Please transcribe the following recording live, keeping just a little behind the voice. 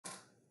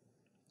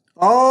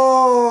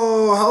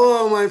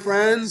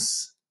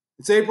friends.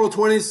 It's April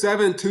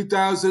 27th,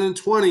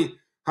 2020.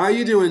 How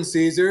you doing,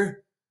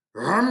 Caesar?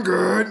 I'm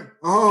good.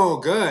 Oh,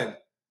 good.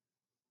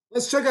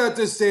 Let's check out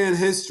this day in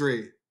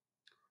history.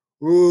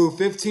 Ooh,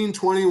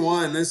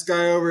 1521. This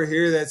guy over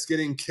here that's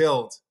getting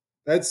killed.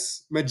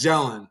 That's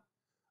Magellan.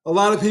 A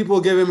lot of people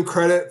give him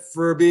credit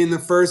for being the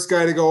first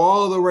guy to go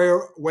all the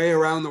way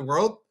around the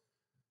world,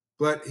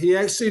 but he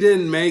actually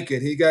didn't make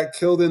it. He got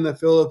killed in the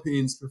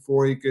Philippines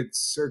before he could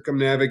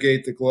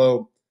circumnavigate the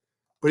globe,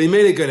 but he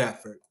made a good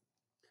effort.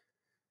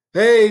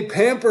 Hey,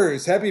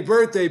 Pampers. Happy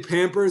birthday,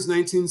 Pampers.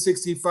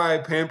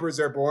 1965, Pampers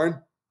are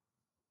born.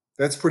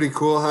 That's pretty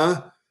cool,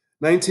 huh?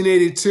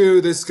 1982,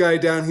 this guy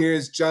down here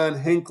is John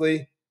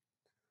Hinckley.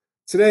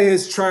 Today,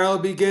 his trial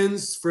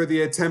begins for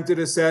the attempted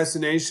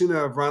assassination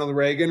of Ronald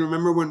Reagan.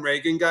 Remember when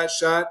Reagan got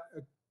shot,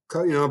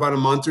 about a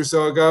month or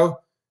so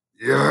ago?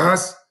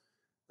 Yes.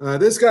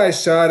 This guy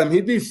shot him.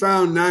 He'd be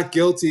found not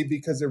guilty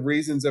because of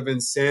reasons of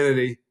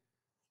insanity.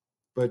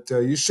 But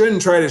you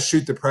shouldn't try to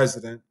shoot the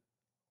president.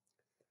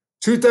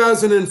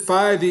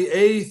 2005, the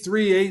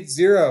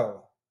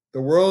A380,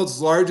 the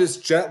world's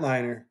largest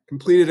jetliner,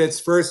 completed its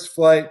first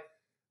flight.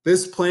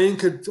 This plane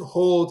could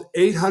hold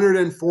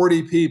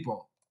 840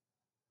 people.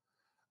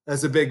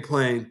 That's a big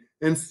plane.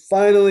 And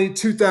finally,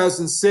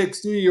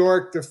 2006, New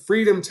York, the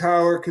Freedom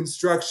Tower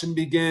construction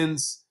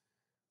begins.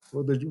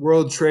 Well, the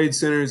World Trade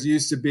Centers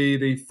used to be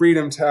the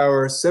Freedom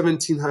Tower,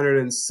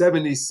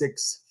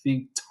 1,776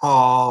 feet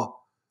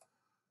tall.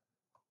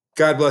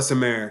 God bless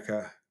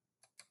America.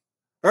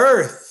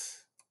 Earth.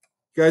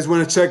 You guys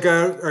want to check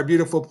out our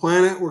beautiful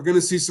planet? We're going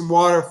to see some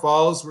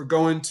waterfalls. We're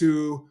going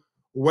to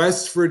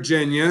West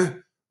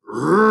Virginia.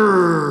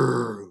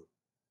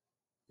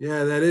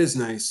 Yeah, that is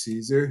nice,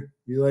 Caesar.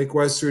 You like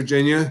West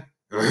Virginia?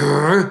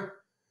 Then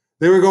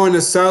we're going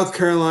to South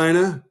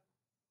Carolina.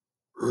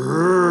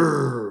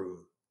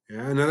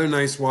 Yeah, another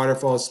nice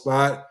waterfall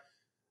spot.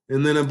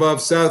 And then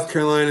above South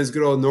Carolina is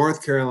good old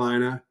North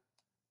Carolina.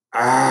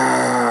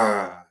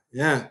 Yeah.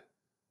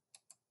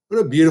 What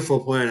a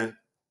beautiful planet.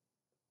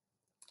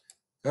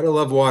 Gotta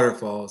love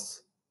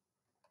waterfalls.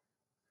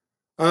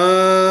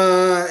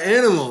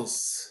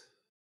 Animals.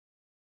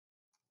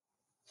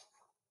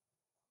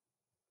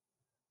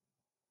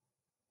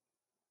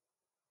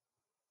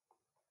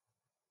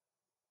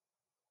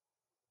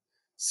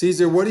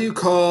 Caesar, what do you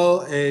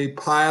call a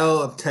pile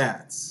of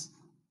tats?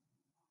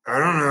 I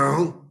don't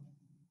know.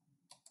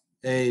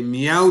 A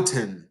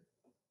meowton.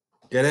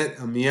 Get it?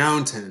 A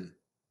meowton.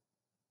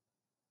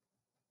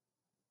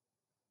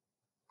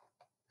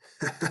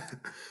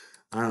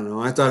 I don't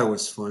know. I thought it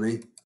was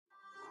funny.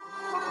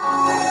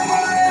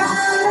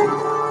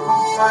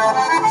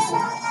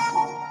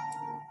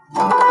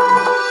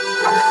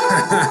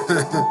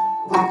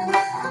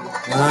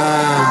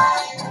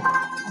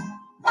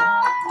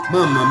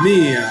 Mamma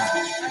mia.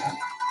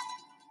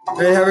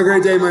 Hey, have a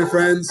great day, my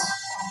friends.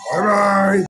 Bye-bye.